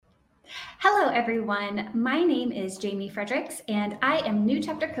Hello, everyone. My name is Jamie Fredericks, and I am New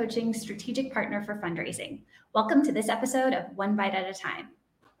Chapter Coaching's strategic partner for fundraising. Welcome to this episode of One Bite at a Time.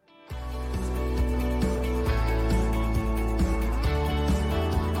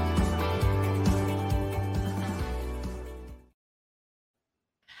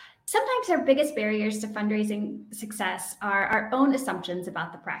 Sometimes our biggest barriers to fundraising success are our own assumptions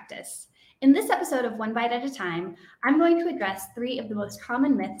about the practice. In this episode of One Bite at a Time, I'm going to address 3 of the most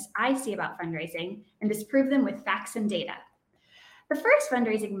common myths I see about fundraising and disprove them with facts and data. The first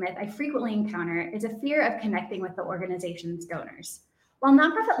fundraising myth I frequently encounter is a fear of connecting with the organization's donors. While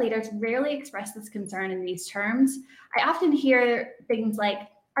nonprofit leaders rarely express this concern in these terms, I often hear things like,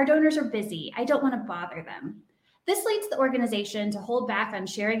 "Our donors are busy, I don't want to bother them." This leads the organization to hold back on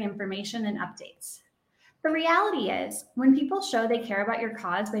sharing information and updates. The reality is, when people show they care about your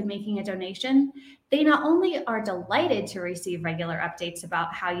cause by making a donation, they not only are delighted to receive regular updates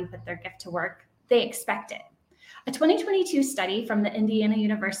about how you put their gift to work, they expect it. A 2022 study from the Indiana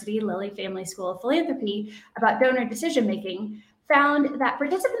University Lilly Family School of Philanthropy about donor decision-making found that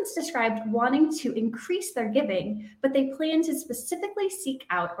participants described wanting to increase their giving, but they plan to specifically seek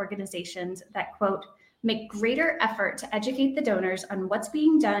out organizations that, quote, make greater effort to educate the donors on what's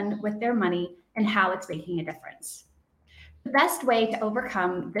being done with their money and how it's making a difference. The best way to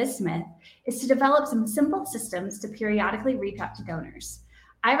overcome this myth is to develop some simple systems to periodically reach out to donors.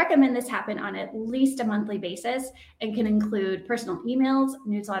 I recommend this happen on at least a monthly basis and can include personal emails,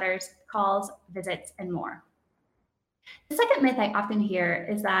 newsletters, calls, visits, and more. The second myth I often hear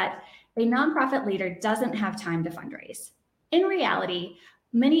is that a nonprofit leader doesn't have time to fundraise. In reality,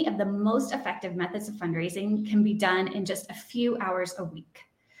 many of the most effective methods of fundraising can be done in just a few hours a week.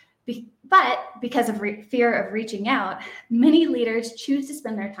 But because of fear of reaching out, many leaders choose to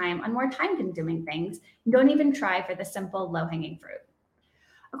spend their time on more time-consuming things and don't even try for the simple low-hanging fruit.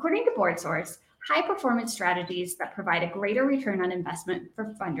 According to BoardSource, high-performance strategies that provide a greater return on investment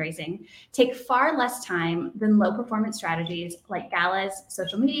for fundraising take far less time than low-performance strategies like galas,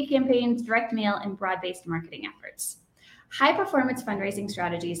 social media campaigns, direct mail, and broad-based marketing efforts. High-performance fundraising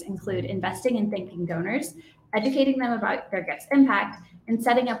strategies include investing in thanking donors, educating them about their gift's impact, and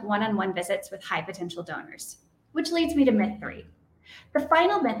setting up one-on-one visits with high-potential donors. Which leads me to myth 3. The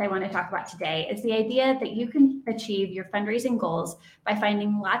final myth I want to talk about today is the idea that you can achieve your fundraising goals by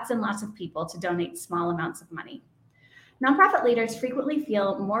finding lots and lots of people to donate small amounts of money. Nonprofit leaders frequently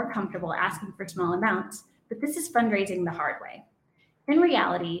feel more comfortable asking for small amounts, but this is fundraising the hard way. In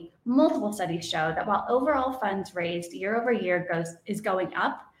reality, multiple studies show that while overall funds raised year over year is going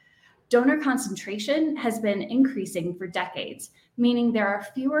up, donor concentration has been increasing for decades, meaning there are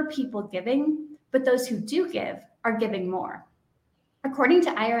fewer people giving, but those who do give are giving more. According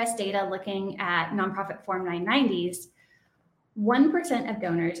to IRS data looking at nonprofit Form 990s, 1% of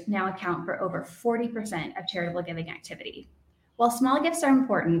donors now account for over 40% of charitable giving activity. While small gifts are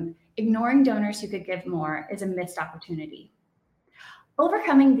important, ignoring donors who could give more is a missed opportunity.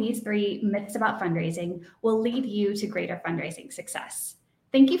 Overcoming these 3 myths about fundraising will lead you to greater fundraising success.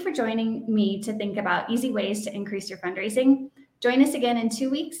 Thank you for joining me to think about easy ways to increase your fundraising. Join us again in 2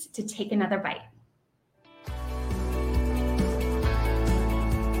 weeks to take another bite.